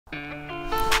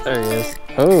There he is.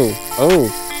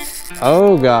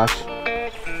 Oh gosh.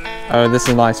 Oh, this is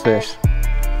a nice fish.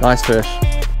 Nice fish.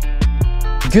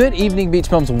 Good evening, beach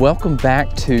bums. Welcome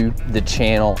back to the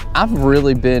channel. I've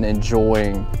really been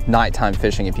enjoying nighttime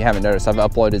fishing. If you haven't noticed, I've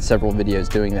uploaded several videos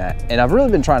doing that. And I've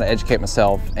really been trying to educate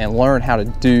myself and learn how to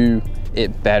do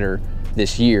it better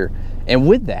this year. And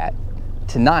with that,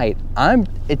 tonight, I'm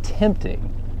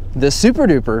attempting the super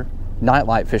duper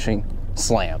nightlight fishing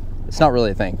slam. It's not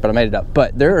really a thing, but I made it up.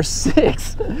 But there are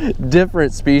 6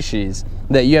 different species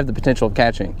that you have the potential of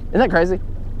catching. Isn't that crazy?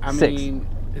 I mean,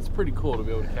 it's pretty cool to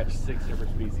be able to catch 6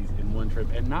 different species in one trip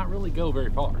and not really go very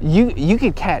far. You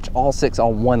could catch all 6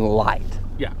 on one light.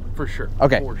 Yeah, for sure.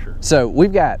 Okay, for sure. So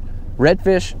we've got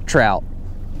redfish, trout,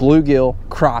 bluegill,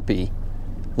 crappie,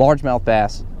 largemouth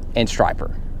bass, and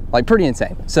striper. Like, pretty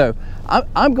insane. So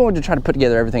I'm going to try to put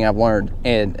together everything I've learned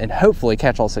and hopefully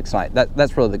catch all 6 tonight.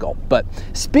 That's really the goal. But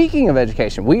speaking of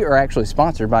education, we are actually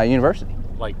sponsored by a university.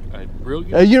 Like a real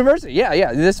A university,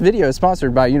 yeah. This video is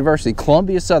sponsored by a university,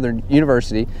 Columbia Southern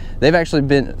University. They've actually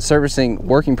been servicing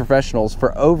working professionals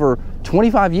for over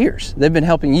 25 years. They've been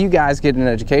helping you guys get an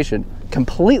education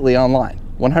completely online,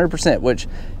 100%, which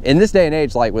in this day and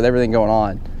age, like with everything going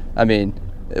on, I mean,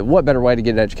 what better way to get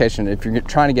an education if you're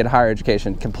trying to get a higher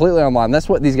education completely online? That's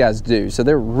what these guys do. So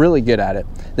they're really good at it.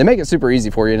 They make it super easy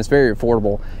for you and it's very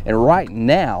affordable. And right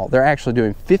now they're actually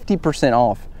doing 50%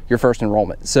 off your first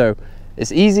enrollment. So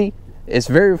it's easy, it's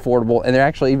very affordable, and they're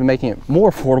actually even making it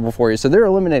more affordable for you. So they're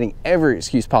eliminating every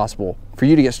excuse possible for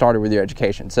you to get started with your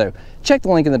education. So check the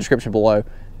link in the description below.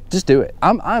 Just do it.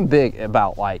 I'm big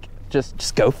about, like,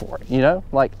 just go for it, you know?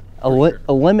 Like,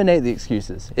 eliminate the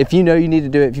excuses. If you know you need to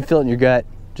do it, if you feel it in your gut,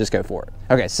 just go for it.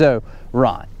 Okay, so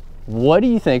Ron, what do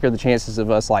you think are the chances of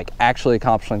us, like, actually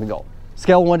accomplishing the goal?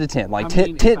 Scale 1 to 10, like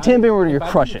 10 being where you're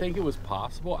crushing. If I didn't think it was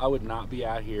possible, I would not be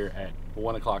out here at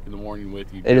 1 o'clock in the morning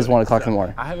with you. It is 1 o'clock in the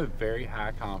morning. I have a very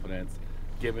high confidence,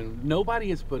 given nobody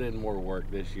has put in more work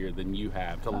this year than you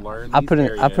have to learn. I put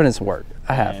in some work.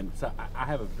 I have. And so I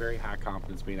have a very high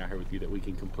confidence being out here with you that we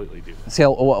can completely do this.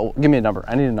 Scale, well, give me a number.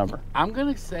 I need a number. I'm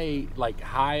gonna say, like,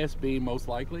 highest being most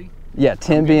likely. Yeah,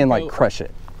 10 being like crush it.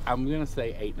 I'm gonna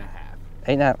say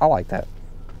 8.5. 8.5. I like that.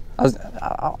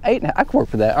 8.5. I can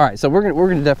work with that. All right, so we're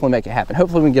gonna definitely make it happen.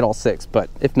 Hopefully we can get all 6, but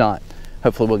if not,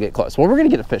 hopefully we'll get close. Well, we're gonna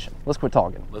get to fishing. Let's quit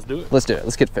talking. Let's do it. Let's do it.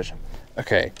 Let's get to fishing.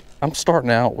 Okay, I'm starting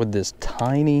out with this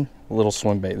tiny little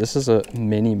swim bait. This is a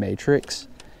mini matrix,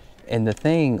 and the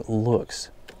thing looks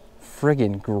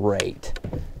friggin' great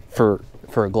for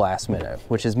a glass minnow,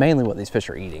 which is mainly what these fish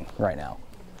are eating right now.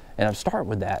 And I'm starting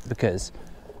with that because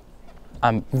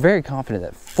I'm very confident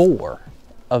that 4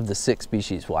 of the 6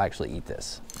 species will actually eat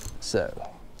this.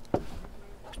 So,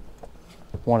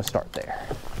 want to start there.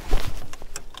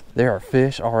 There are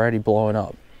fish already blowing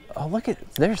up. Oh, look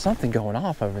at, there's something going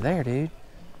off over there, dude.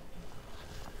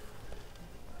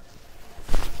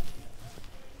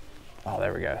 Oh,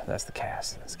 there we go. That's the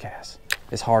cast. That's the cast.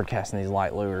 It's hard casting these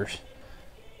light lures.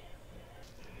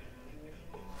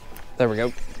 There we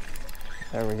go.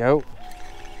 There we go.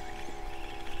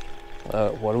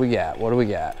 What do we got? What do we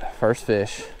got? First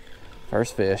fish.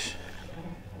 First fish.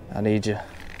 I need you.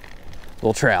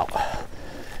 Little trout.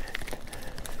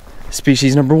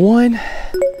 Species number 1.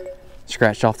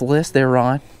 Scratched off the list there,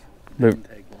 Ron. Didn't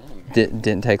take long.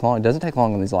 Didn't take long. It doesn't take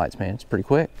long on these lights, man. It's pretty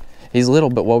quick. He's little,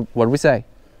 but what do we say?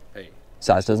 Hey.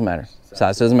 Size doesn't matter.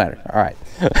 Size doesn't matter. All right.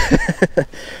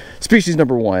 Species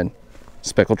number 1,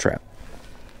 speckled trout.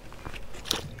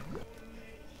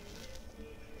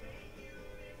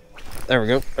 There we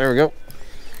go. There we go.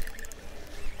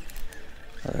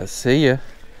 Let's see ya.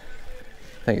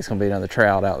 I think it's gonna be another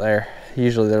trout out there.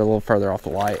 Usually they're a little further off the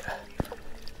light.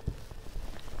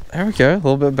 There we go. A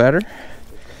little bit better.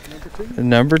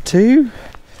 Number 2.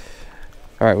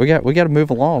 All right, we got to move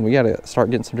along. We got to start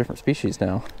getting some different species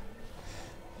now.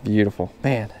 Beautiful,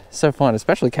 man. So fun,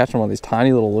 especially catching one of these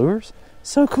tiny little lures.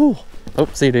 So cool. Oh,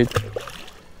 see you, dude.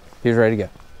 He's ready to go.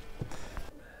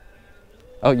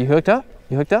 Oh, you hooked up?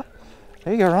 You hooked up?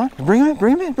 There you go, Ron. Bring him in,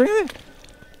 bring him in, bring him in.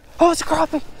 Oh, it's a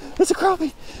crappie. It's a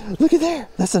crappie. Look at there.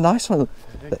 That's a nice one.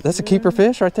 That's a keeper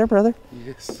fish right there, brother.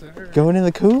 Yes, sir. Going in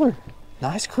the cooler.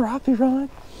 Nice crappie,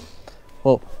 Ron.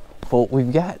 Well,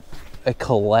 we've got a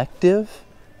collective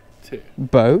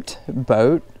boat.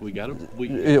 We got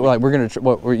like we're gonna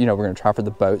try for the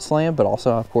boat slam, but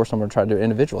also, of course, I'm gonna try to do it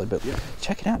individually. But yeah,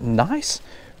 check it out. Nice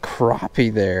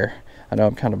crappie there. I know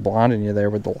I'm kind of blinding you there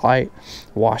with the light,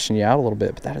 washing you out a little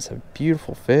bit, but that is a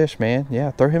beautiful fish, man.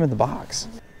 Yeah, throw him in the box.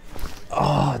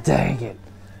 Oh, dang it.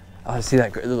 Oh, see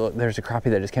that? Look, there's a crappie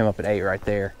that just came up at 8 right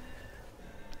there.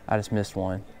 I just missed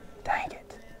one. Dang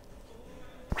it.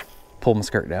 Pull my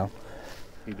skirt down.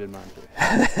 He did mine too.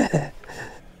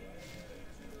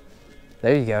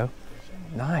 There you go.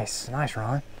 Nice, nice,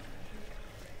 Ron.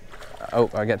 Oh,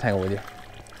 I got tangled with you.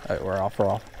 Oh, we're off, we're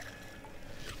off.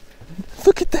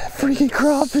 Look at that freaking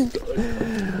crappie.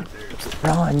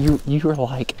 Ron, you were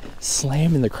like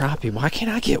slamming the crappie. Why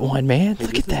can't I get one, man? Hey,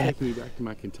 look at that. Taking me back to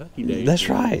my Kentucky days. That's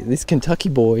right. These Kentucky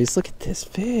boys. Look at this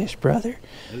fish, brother.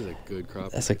 That is a good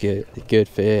crappie. That's a good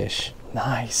fish.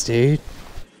 Nice, dude.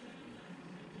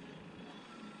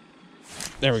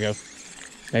 There we go.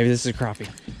 Maybe this is a crappie.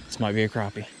 This might be a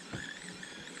crappie.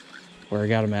 Where I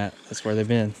got them at, that's where they've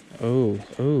been. Oh,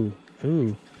 oh,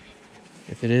 oh.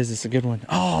 If it is, it's a good one.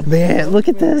 Oh man, look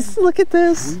at this. Look at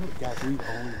this. We've only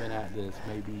been at this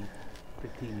maybe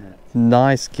 15 minutes.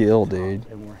 Nice gill, dude.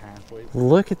 And we're halfway.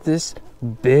 Look at this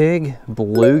big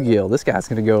bluegill. This guy's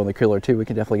gonna go on the cooler too. We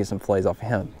can definitely get some fillets off of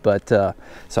him. But so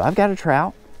I've got a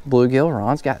trout, bluegill.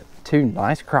 Ron's got two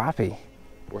nice crappie.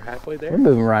 We're halfway there. We're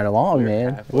moving right along,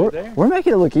 man. We're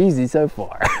making it look easy so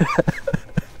far.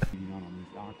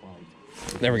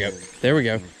 There we go. There we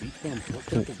go.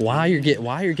 While you're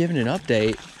giving an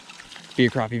update, be a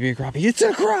crappie, be a crappie. It's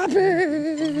a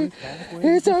crappie.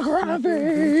 It's a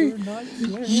crappie.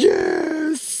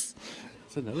 Yes.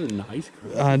 It's another nice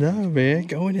crappie. I know, man.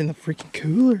 Going in the freaking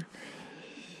cooler.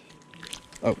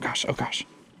 Oh gosh. Oh gosh.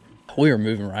 We are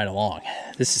moving right along.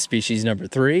 This is species number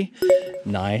 3.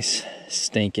 Nice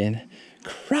stinking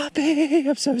crappie.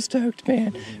 I'm so stoked,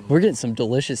 man. We're getting some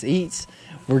delicious eats.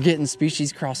 We're getting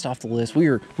species crossed off the list. We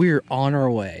are on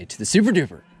our way to the super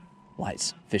duper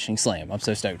Lights Fishing Slam. I'm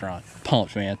so stoked, Ron.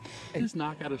 Pumped, man. Just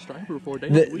knock out a striper before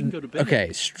daylight. We can go to bed.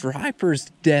 Okay,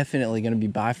 striper's definitely going to be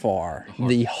by far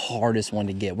the hardest one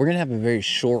to get. We're going to have a very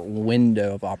short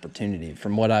window of opportunity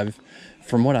from what I've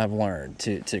learned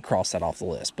to cross that off the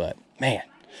list. But man,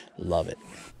 love it.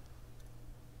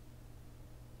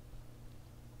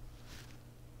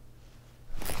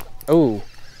 Oh,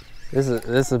 this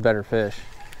is a better fish.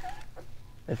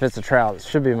 If it's a trout, it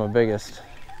should be my biggest.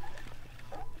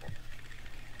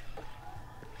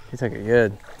 He took it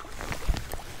good.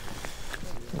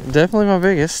 Definitely my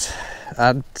biggest.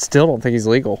 I still don't think he's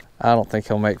legal. I don't think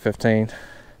he'll make 15.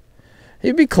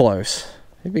 He'd be close.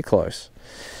 He'd be close.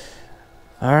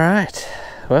 All right.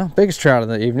 Well, biggest trout of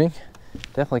the evening.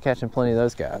 Definitely catching plenty of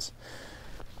those guys.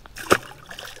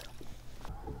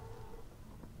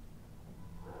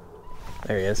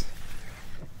 There he is.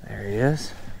 There he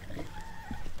is.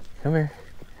 Come here.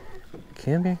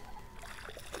 Come here.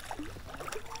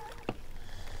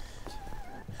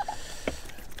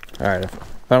 All right,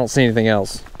 if I don't see anything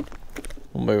else,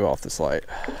 we'll move off this light.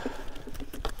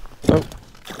 Oh,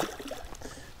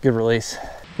 good release.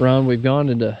 Ron, we've gone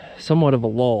into somewhat of a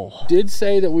lull. Did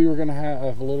say that we were going to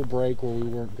have a little break where we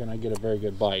weren't going to get a very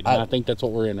good bite. And I think that's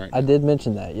what we're in right now. I did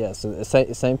mention that, yes. The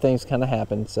same things kind of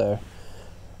happened, so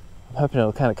I'm hoping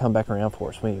it'll kind of come back around for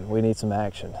us. We need some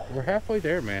action. We're halfway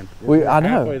there, man. I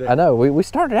know. We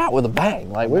started out with a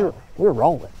bang. Like we were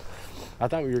rolling. I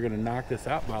thought we were going to knock this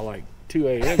out by like 2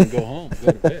 a.m. and go home,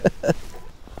 go to bed. I'm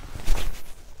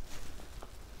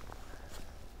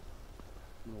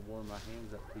going to warm my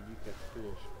hands up till you catch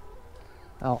fish.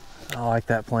 I like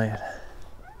that plan.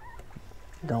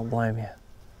 Don't blame you.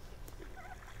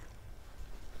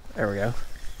 There we go.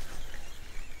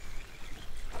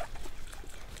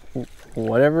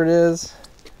 Whatever it is,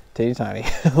 teeny tiny.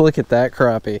 Look at that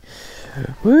crappie.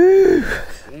 Woo!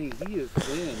 Dang, he is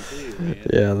thin too, man.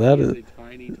 Yeah, that is a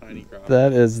tiny crappie.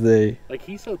 That is the. Like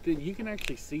he's so thin, you can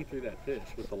actually see through that fish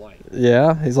with the light.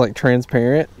 Yeah, he's like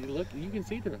transparent. You can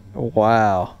see through him.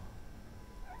 Wow,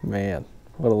 man,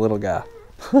 what a little guy.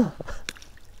 I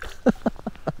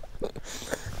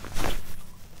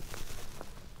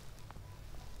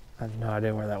have no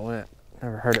idea where that went.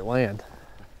 Never heard it land.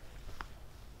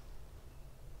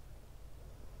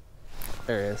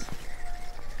 There he is.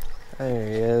 There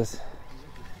he is.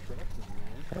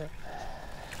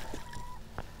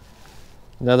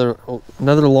 Another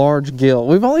large gill.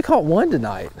 We've only caught one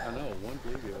tonight. I know, one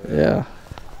bluegill. Yeah.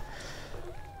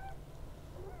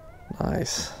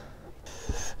 Nice.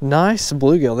 Nice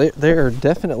bluegill. There are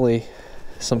definitely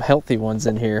some healthy ones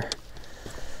in here.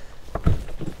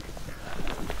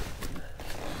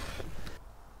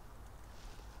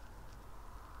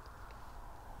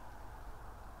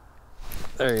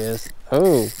 There he is.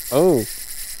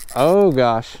 Oh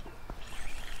gosh.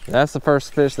 That's the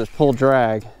first fish that's pulled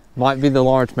drag. Might be the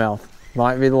largemouth.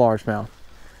 Might be the largemouth.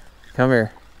 Come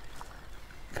here.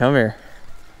 Come here.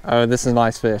 Oh, this is a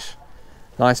nice fish.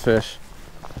 Nice fish.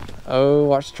 Oh,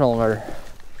 watch the trolling motor.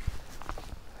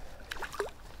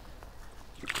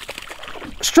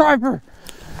 Striper!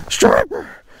 Striper!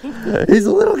 He's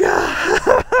a little guy.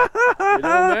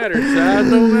 matter. Size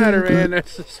don't matter, man.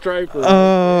 That's the striper.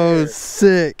 Oh,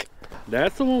 sick.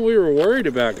 That's the one we were worried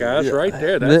about, guys, right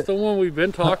there. That's the one we've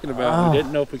been talking about. We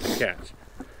didn't know if we could catch.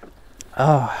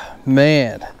 Oh,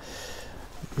 man.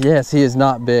 Yes, he is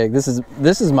not big. This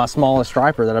is my smallest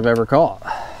striper that I've ever caught.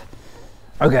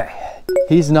 Okay,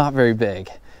 he's not very big,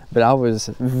 but I was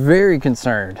very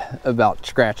concerned about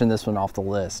scratching this one off the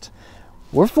list.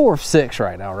 We're 4 of 6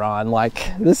 right now, Ron.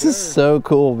 Like, this is so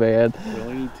cool, man. We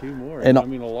only need 2 more. And I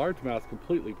mean, a largemouth's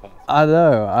completely possible. I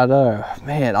know.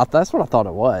 Man, that's what I thought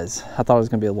it was. I thought it was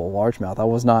gonna be a little largemouth. I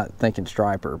was not thinking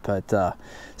striper, but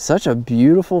such a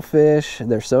beautiful fish.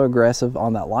 They're so aggressive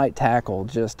on that light tackle,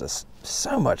 just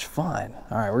so much fun.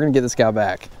 All right, we're gonna get this guy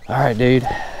back. All right, dude.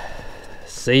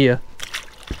 See ya.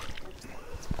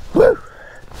 Woo!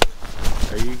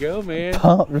 There you go, man.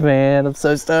 Pumped, man. I'm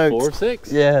so stoked. 4 of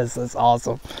 6. Yes, that's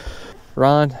awesome.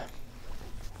 Ron,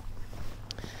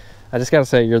 I just gotta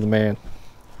say, you're the man.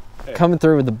 Hey, coming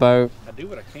through with the boat. I do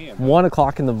what I can. 1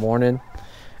 o'clock in the morning.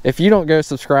 If you don't go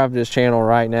subscribe to this channel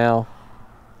right now,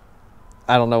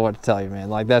 I don't know what to tell you, man.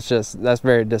 Like, that's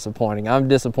very disappointing. I'm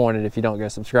disappointed if you don't go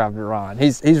subscribe to Ron.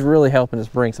 He's really helping us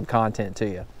bring some content to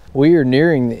you. We are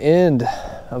nearing the end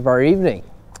of our evening.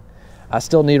 I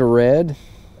still need a red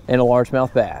and a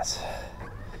largemouth bass.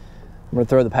 I'm gonna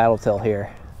throw the paddle tail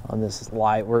here on this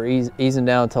light. We're easing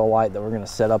down to a light that we're gonna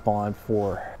set up on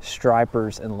for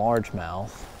stripers and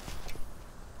largemouth.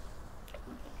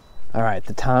 All right,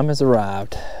 the time has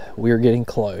arrived. We are getting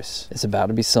close. It's about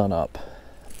to be sun up.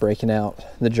 Breaking out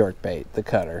the jerkbait, the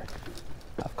cutter.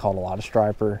 I've caught a lot of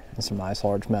striper and some nice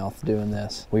largemouth doing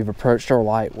this. We've approached our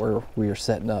light where we are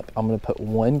setting up. I'm gonna put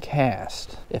 1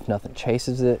 cast. If nothing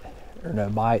chases it or no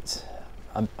bites,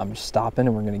 I'm stopping,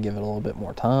 and we're gonna give it a little bit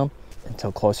more time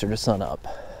until closer to sun up.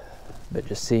 But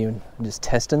just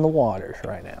testing the waters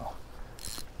right now.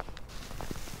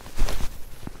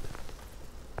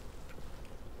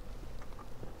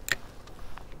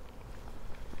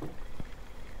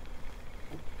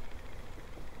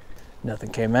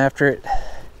 Nothing came after it.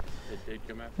 It did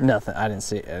come after. Nothing. I didn't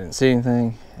see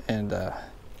anything, and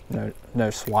no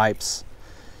swipes.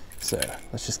 So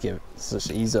let's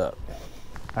just ease up.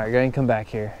 All right, go ahead and come back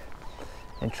here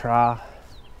and try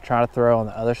to throw on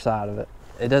the other side of it.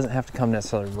 It doesn't have to come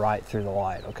necessarily right through the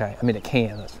light, okay? I mean, it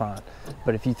can, that's fine.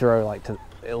 But if you throw like a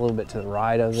little bit to the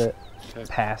right of it, okay,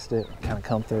 past it, kind of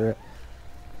come through it.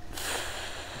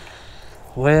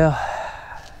 Well,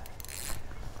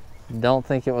 don't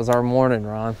think it was our morning,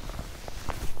 Ron.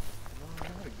 We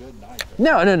had a good night,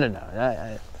 though.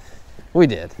 No. We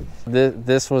did.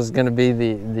 This was gonna be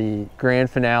the grand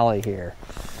finale here.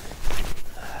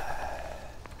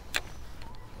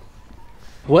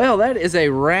 Well, that is a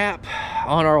wrap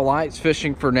on our lights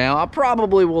fishing for now. I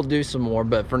probably will do some more,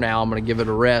 but for now I'm gonna give it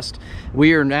a rest.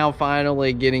 We are now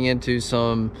finally getting into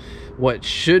some what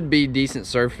should be decent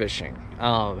surf fishing.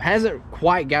 Hasn't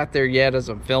quite got there yet as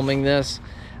I'm filming this.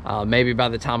 Maybe by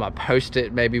the time I post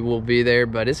it, maybe we'll be there,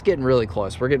 but it's getting really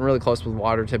close. We're getting really close with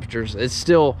water temperatures. It's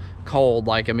still cold.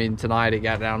 Like, I mean, tonight it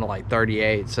got down to like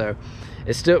 38, so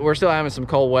we're still having some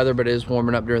cold weather, but it is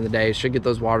warming up during the day. Should get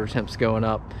those water temps going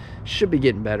up. Should be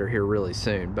getting better here really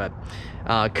soon, but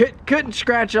couldn't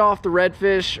scratch off the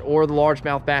redfish or the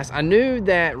largemouth bass. I knew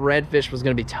that redfish was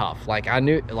going to be tough. Like, I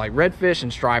knew, like, redfish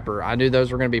and striper, I knew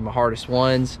those were going to be my hardest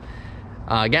ones.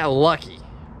 Got lucky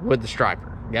with the striper.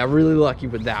 Got really lucky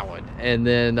with that one, and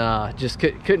then just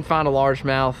couldn't find a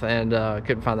largemouth, and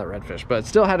couldn't find that redfish, but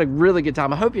still had a really good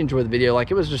time. I hope you enjoyed the video. Like,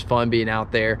 it was just fun being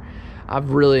out there.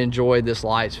 I've really enjoyed this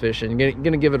lights fishing.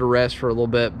 Gonna give it a rest for a little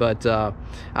bit, but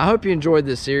I hope you enjoyed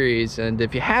this series, and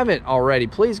if you haven't already,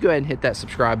 please go ahead and hit that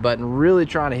subscribe button. Really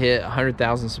trying to hit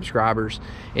 100,000 subscribers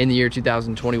in the year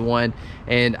 2021,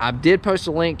 and I did post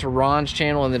a link to Ron's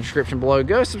channel in the description below.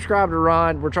 Go subscribe to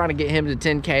Ron. We're trying to get him to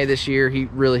 10K this year. He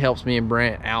really helps me and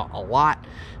Brent out a lot,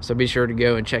 so be sure to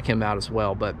go and check him out as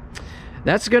well. But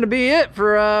that's going to be it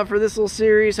for this little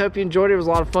series. Hope you enjoyed it. It was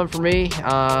a lot of fun for me.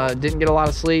 Didn't get a lot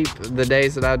of sleep the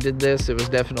days that I did this. It was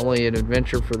definitely an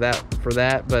adventure for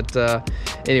that. But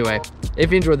anyway,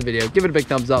 if you enjoyed the video, give it a big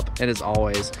thumbs up. And as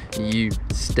always, you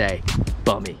stay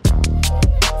bummy.